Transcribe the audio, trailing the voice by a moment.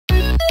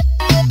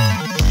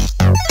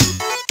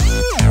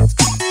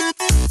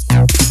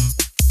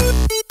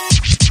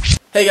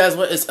Hey guys,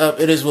 what is up?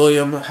 It is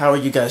William. How are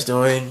you guys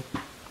doing?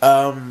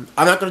 I'm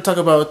not going to talk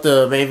about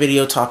the main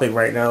video topic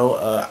right now.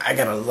 I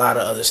got a lot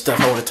of other stuff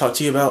I want to talk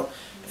to you about,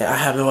 and I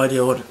have no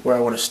idea where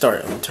I want to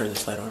start. I'm going to turn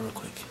this light on real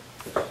quick.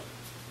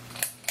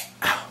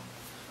 Ow.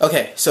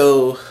 Okay,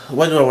 so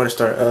what do I want to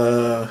start?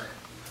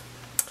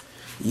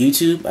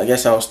 YouTube. I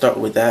guess I'll start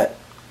with that.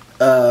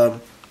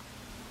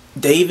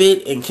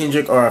 David and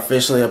Kendrick are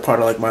officially a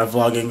part of like my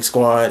vlogging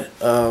squad.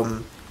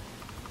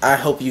 I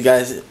hope you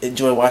guys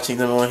enjoy watching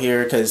them on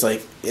here because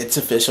like it's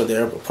official.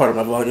 They're part of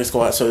my vlogging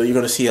squad, so you're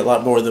gonna see a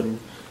lot more of them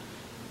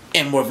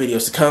and more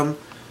videos to come.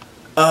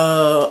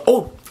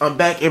 Oh, I'm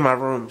back in my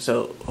room.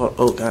 So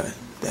oh god,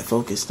 that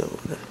focus though.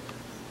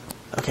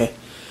 Okay,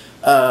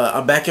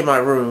 I'm back in my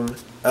room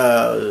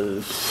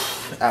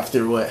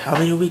after what? How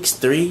many weeks?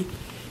 3.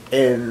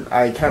 And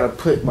I kind of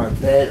put my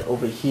bed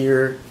over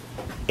here,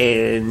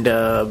 and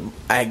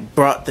I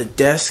brought the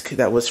desk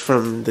that was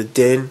from the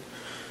den.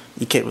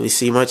 You can't really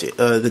see much.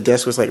 The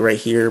desk was like right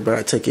here, but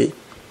I took it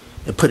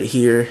and put it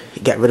here.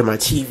 Got rid of my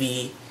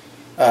TV.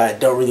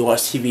 Don't really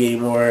watch TV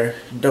anymore.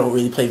 Don't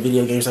really play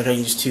video games like I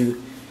used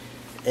to.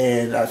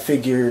 And I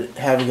figured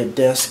having a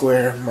desk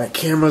where my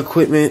camera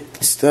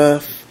equipment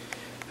stuff,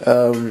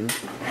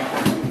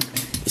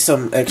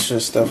 some extra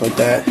stuff like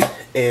that,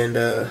 and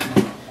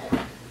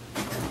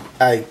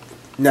I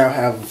now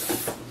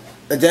have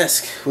a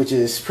desk, which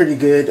is pretty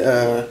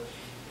good.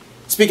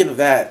 Speaking of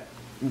that,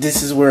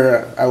 this is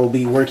where I will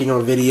be working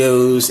on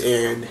videos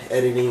and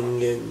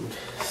editing and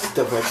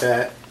stuff like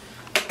that.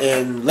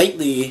 And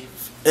lately,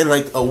 in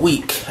like a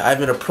week, I've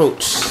been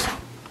approached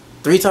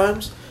 3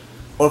 times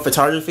on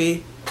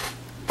photography,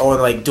 on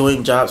like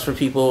doing jobs for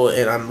people,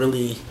 and I'm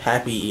really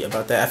happy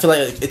about that. I feel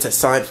like it's a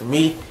sign for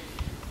me,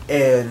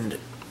 and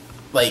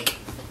like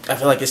I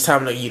feel like it's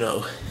time to, you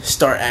know,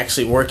 start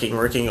actually working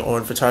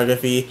on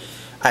photography.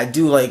 I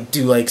do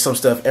like some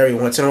stuff every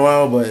once in a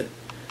while, but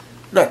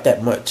not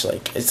that much.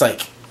 Like it's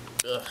like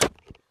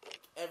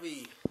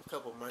every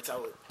couple months I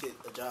would get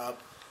a job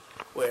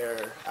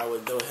where I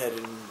would go ahead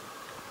and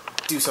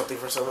do something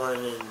for someone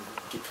and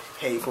get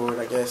paid for it,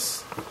 I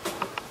guess.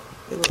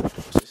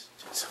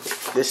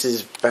 This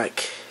is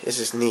back. This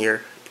is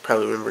near. You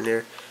probably remember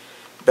near.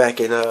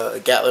 Back in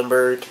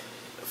Gatlinburg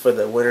for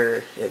the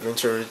Winter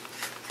Adventure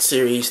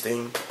series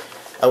thing.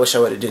 I wish I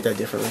would have did that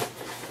differently.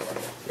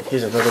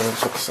 Here's another one.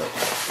 Check this out.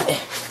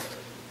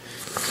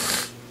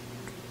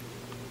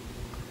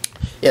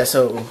 Yeah,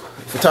 so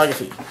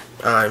photography.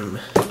 I'm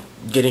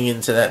getting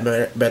into that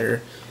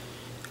better,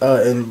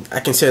 and I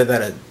consider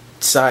that a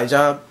side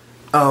job.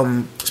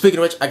 Speaking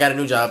of which, I got a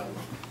new job.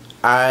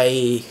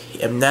 I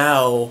am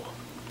now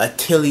a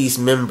Tilly's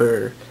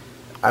member.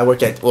 I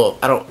work at, well,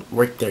 I don't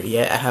work there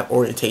yet. I have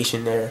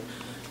orientation there.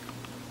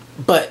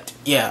 But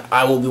yeah,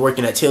 I will be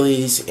working at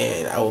Tilly's,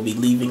 and I will be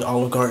leaving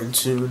Olive Garden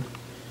soon,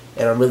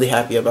 and I'm really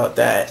happy about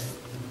that.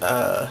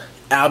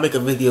 I'll make a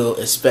video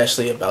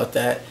especially about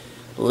that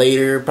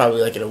later,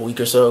 probably like in a week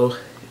or so,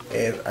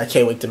 and I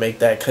can't wait to make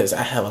that because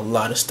I have a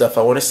lot of stuff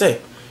I want to say.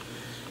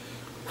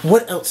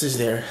 What else is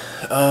there?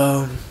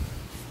 I've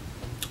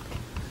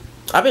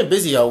been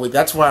busy all week.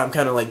 That's why I'm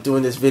kind of like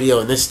doing this video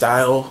in this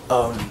style.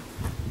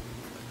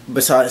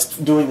 Besides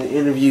doing the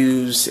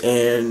interviews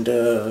and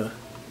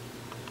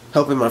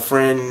helping my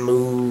friend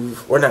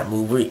move, or not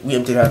move, we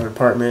emptied out an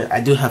apartment. I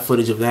do have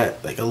footage of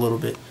that, like a little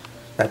bit,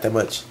 not that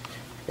much.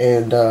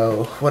 And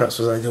what else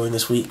was I doing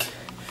this week?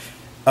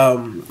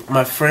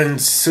 My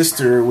friend's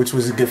sister, which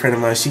was a good friend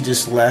of mine, she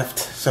just left,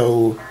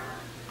 so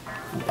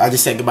I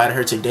just said goodbye to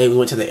her today. We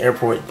went to the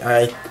airport.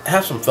 I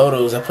have some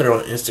photos. I put it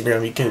on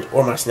Instagram, you can,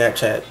 or my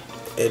Snapchat,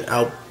 and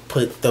I'll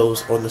put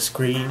those on the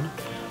screen.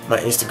 My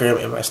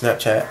Instagram and my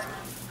Snapchat.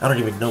 I don't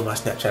even know my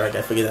Snapchat. I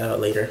gotta figure that out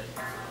later.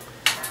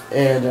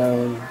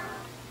 And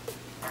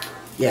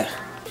yeah.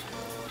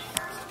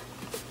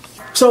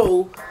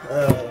 So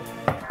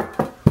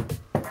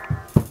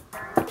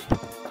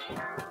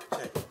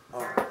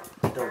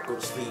don't go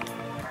to sleep.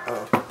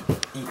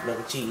 Eat mac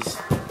and cheese.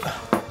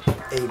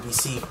 A B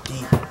C D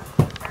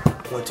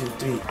 1 2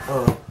 3.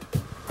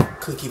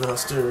 Cookie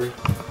Monster.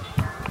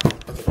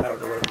 Okay, I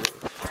don't know what I'm doing.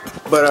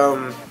 But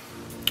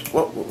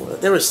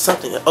what, there was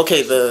something.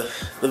 Okay, the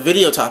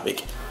video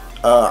topic.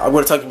 I'm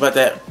gonna talk about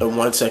that in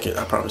 1 second,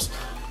 I promise.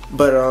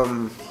 But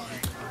I'm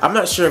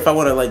not sure if I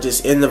want to like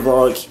just end the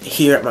vlog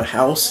here at my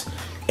house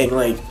and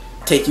like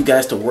take you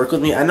guys to work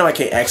with me. I know I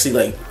can't actually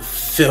like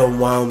film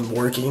while I'm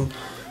working,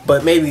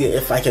 but maybe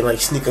if I can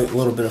like sneak a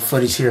little bit of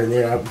footage here and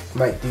there, I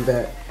might do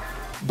that.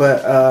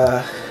 But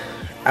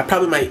I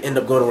probably might end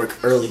up going to work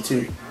early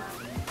too,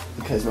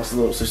 because my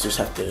little sisters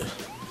have to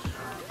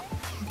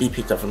be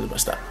picked up from the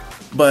bus stop.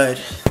 But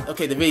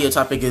okay, the video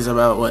topic is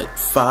about what,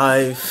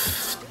 5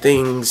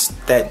 things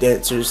that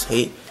dancers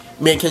hate.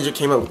 Me and Kendrick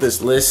came up with this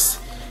list,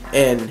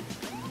 and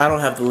I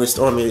don't have the list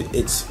on me.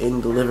 It's in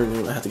the living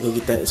room. I have to go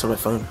get that. It's on my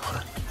phone. Hold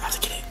on, I have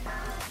to get it.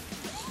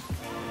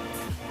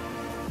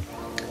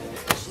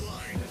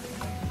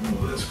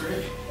 Oh, that's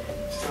great.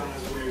 This town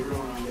has a way of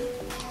growing on you.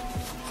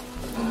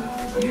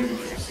 Maybe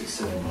for 6,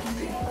 7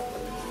 months.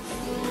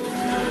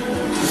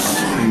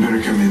 You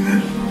better come in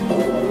then.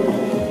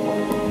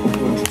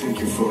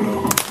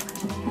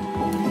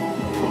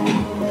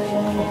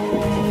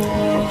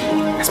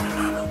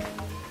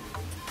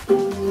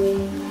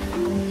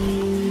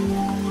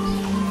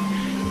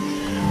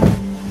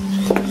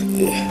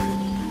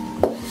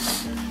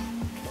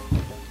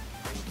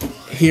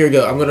 here we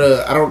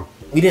go.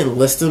 We didn't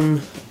list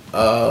them,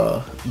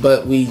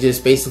 but we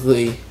just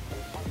basically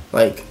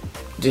like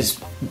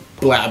just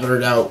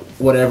blabbered out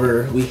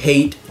whatever we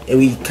hate, and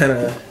we kind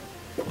of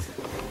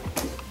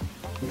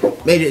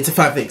made it into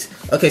 5 things.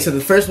 Okay, so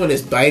the first one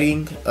is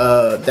biting.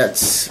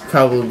 That's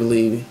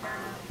probably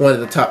one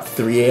of the top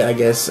 3, I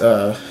guess,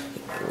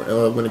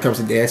 when it comes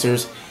to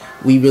dancers.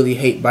 We really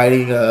hate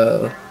biting.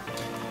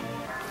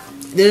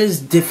 There's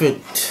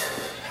different,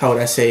 how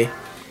would I say,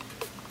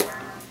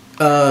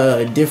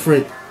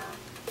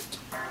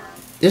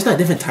 there's not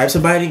different types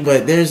of biting,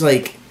 but there's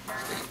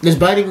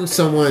biting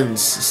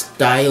someone's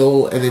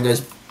style, and then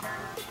there's,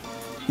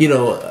 you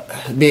know,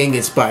 being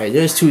inspired.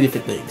 There's 2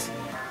 different things.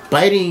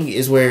 Biting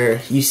is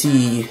where you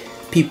see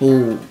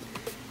people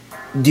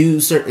do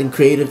certain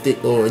creative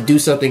thing, or do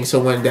something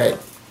someone that,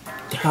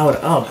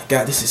 oh my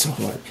god, this is so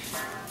hard.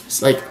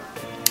 It's like,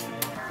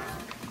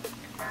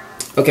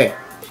 okay,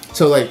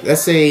 so like,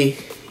 let's say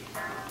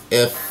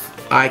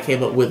if I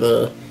came up with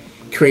a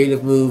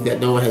creative move that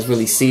no one has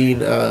really seen,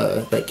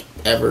 like,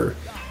 ever,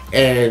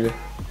 and,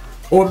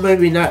 or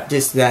maybe not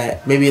just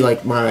that, maybe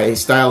like my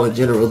style in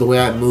general, the way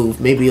I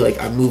move, maybe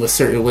like I move a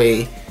certain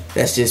way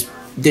that's just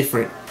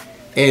different,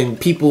 and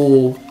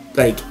people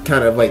like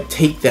kind of like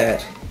take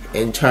that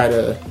and try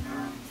to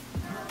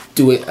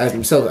do it as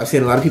themselves. I've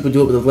seen a lot of people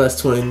do it with the Les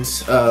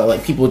Twins.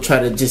 Like, people try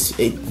to just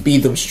be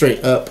them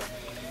straight up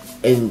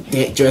and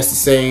dress the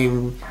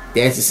same,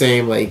 dance the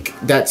same. Like,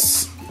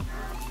 that's,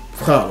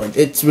 like,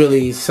 it's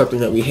really something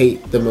that we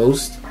hate the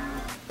most.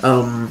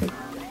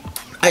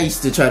 I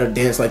used to try to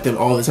dance like them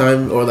all the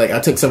time, or like I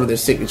took some of their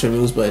signature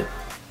moves, but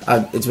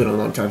it's been a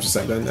long time since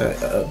I've done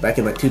that, back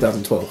in like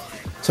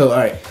 2012. So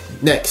alright,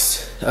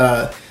 next,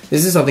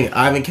 this is something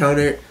I've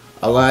encountered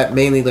a lot,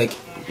 mainly like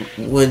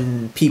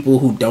when people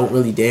who don't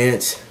really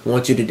dance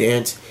want you to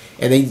dance,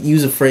 and they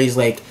use a phrase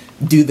like,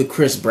 do the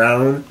Chris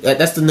Brown.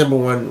 That's the number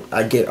one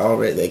I get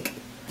already. Like,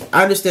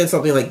 I understand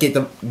something like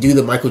do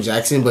the Michael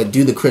Jackson, but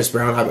do the Chris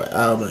Brown, I'm like,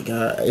 oh my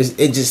god, it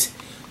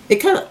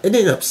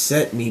didn't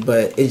upset me,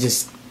 but it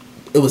was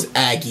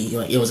like,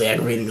 it was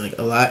aggravating, like,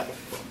 a lot.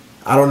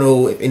 I don't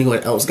know if anyone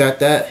else got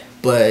that,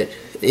 but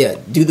yeah,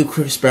 do the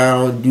Chris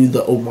Brown, do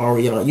the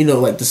Omarion, you know,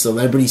 like the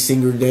celebrity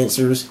singer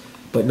dancers,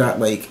 but not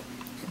like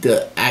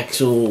the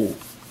actual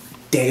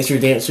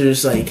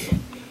dancers, like.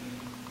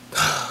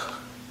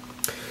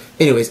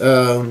 Anyways,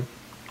 the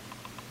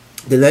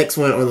next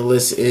one on the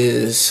list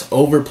is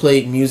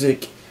overplayed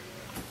music.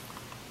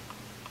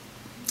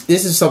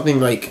 This is something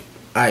like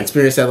I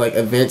experienced at like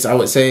events, I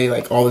would say,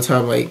 like all the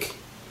time, like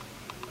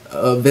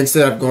events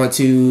that I've gone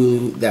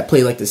to that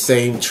play like the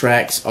same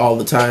tracks all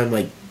the time,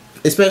 like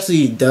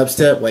especially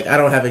dubstep. Like, I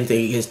don't have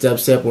anything against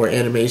dubstep or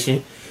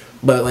animation,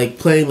 but like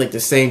playing like the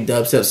same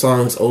dubstep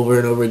songs over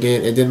and over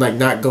again, and then like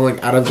not going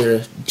out of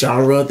their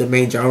genre, the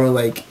main genre.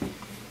 Like,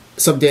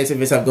 some dance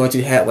events I've gone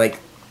to had like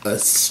a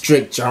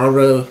strict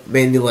genre,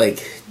 mainly like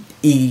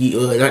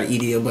not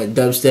EDM, but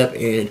dubstep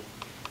and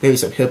maybe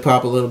some hip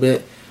hop a little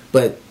bit.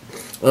 But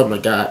oh my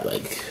god,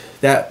 like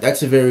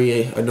that's a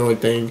very annoying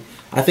thing.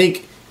 I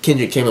think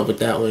Kendrick came up with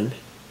that one.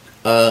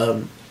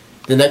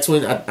 The next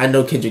one I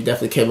know Kendrick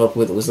definitely came up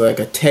with was like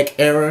a tech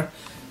era.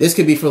 This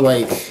could be for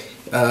like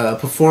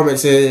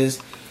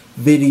performances,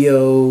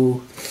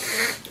 video,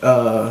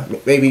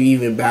 maybe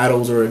even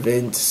battles or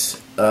events.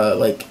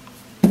 Like,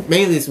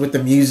 mainly it's with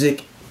the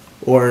music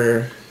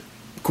or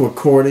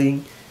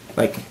recording,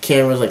 like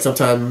cameras. Like,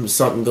 sometimes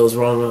something goes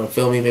wrong when I'm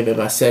filming. Maybe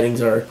my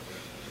settings are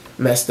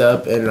messed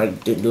up and I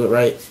didn't do it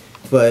right.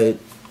 But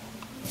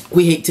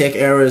we hate tech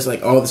errors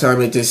like all the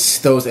time. It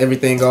just throws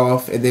everything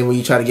off, and then when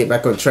you try to get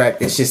back on track,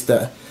 it's just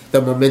the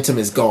momentum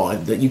is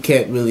gone. That you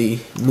can't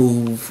really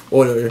move,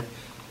 or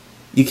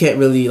you can't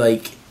really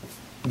like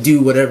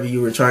do whatever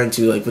you were trying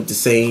to, like with the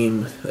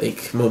same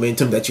like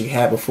momentum that you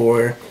had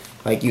before.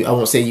 Like, I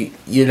won't say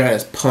you're not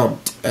as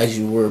pumped as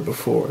you were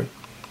before.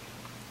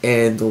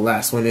 And the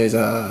last one is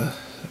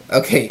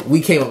okay,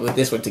 we came up with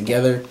this one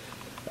together.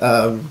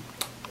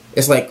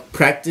 It's like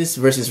practice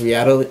versus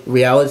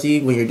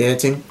reality when you're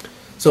dancing.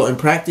 So in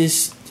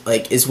practice,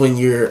 like, it's when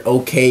you're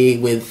okay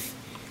with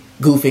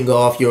goofing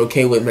off, you're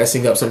okay with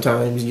messing up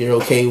sometimes, you're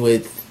okay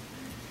with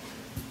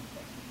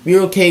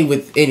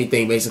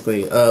anything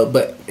basically.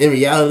 But in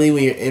reality,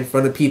 when you're in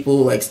front of people,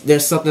 like,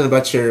 there's something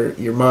about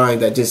your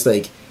mind that just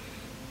like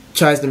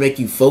tries to make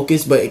you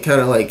focus, but it kind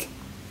of like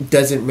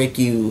doesn't make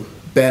you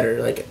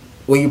better. Like,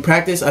 when you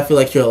practice, I feel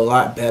like you're a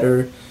lot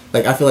better.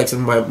 Like, I feel like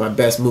some of my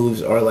best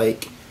moves are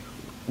like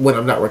when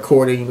I'm not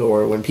recording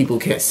or when people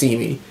can't see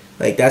me.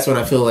 Like, that's when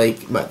I feel like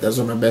those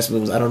are my best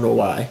moves. I don't know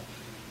why.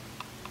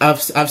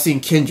 I've seen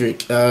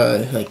Kendrick,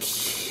 like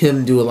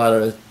him do a lot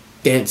of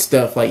dance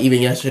stuff. Like,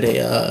 even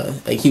yesterday,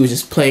 like he was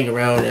just playing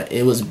around.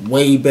 It was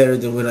way better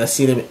than when I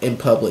seen him in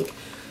public.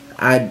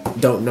 I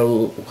don't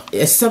know.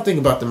 It's something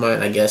about the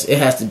mind, I guess. It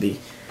has to be.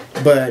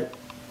 But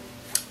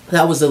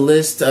that was the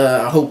list.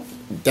 I hope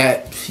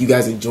that you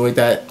guys enjoyed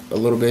that a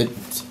little bit,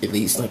 at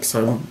least like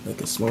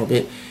a small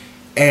bit.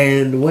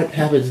 And what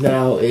happens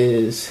now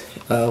is,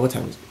 what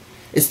time is it?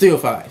 It's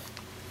 3:05.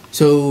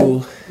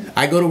 So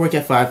I go to work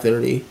at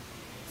 5:30,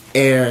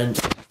 and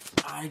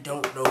I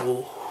don't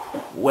know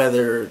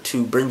whether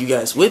to bring you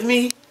guys with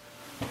me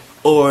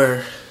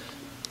or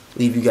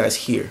leave you guys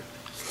here.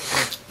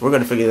 We're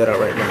gonna figure that out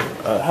right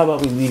now. How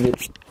about we leave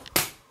it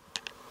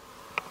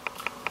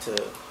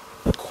to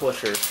a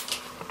quarter?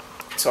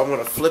 So I'm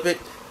gonna flip it,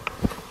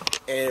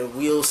 and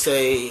we'll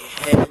say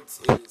heads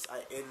is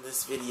I end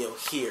this video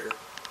here,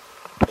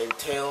 and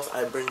tails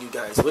I bring you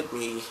guys with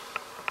me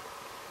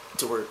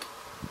to work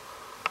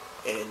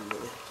and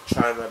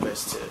try my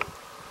best to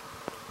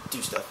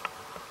do stuff.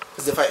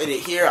 Because if I edit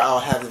here, I'll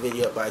have the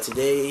video up by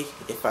today.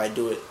 If I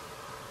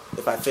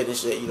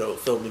finish it,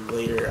 filming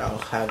later, I'll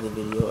have the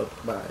video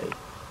up by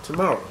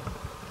tomorrow.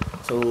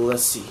 So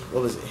let's see.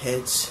 What was it?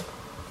 Heads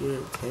here,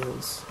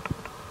 tails.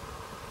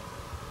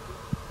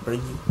 Bring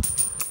you.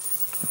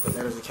 But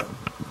that doesn't count.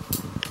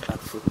 I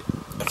flip it.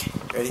 Okay,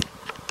 ready?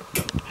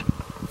 Go.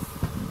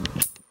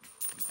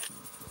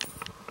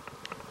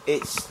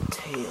 It's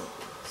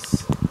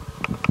tails.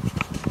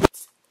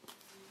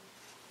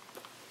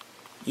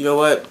 You know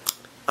what?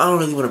 I don't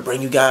really want to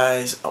bring you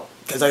guys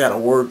because I gotta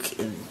work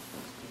and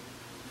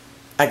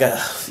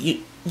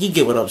you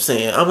get what I'm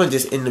saying. I'm gonna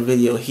just end the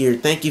video here.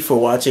 Thank you for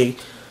watching.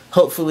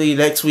 Hopefully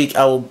next week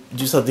I will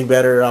do something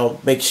better. I'll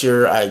make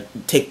sure I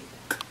take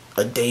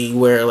a day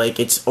where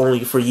it's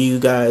only for you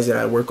guys and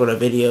I work on a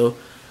video.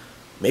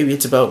 Maybe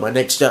it's about my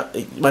next job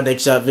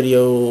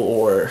video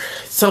or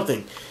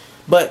something.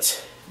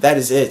 But that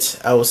is it.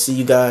 I will see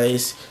you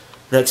guys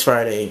next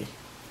Friday.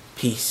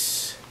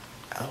 Peace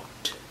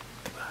out.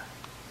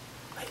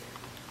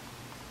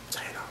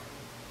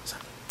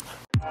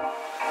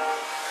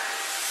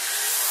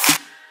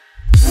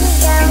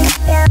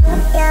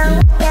 Yeah.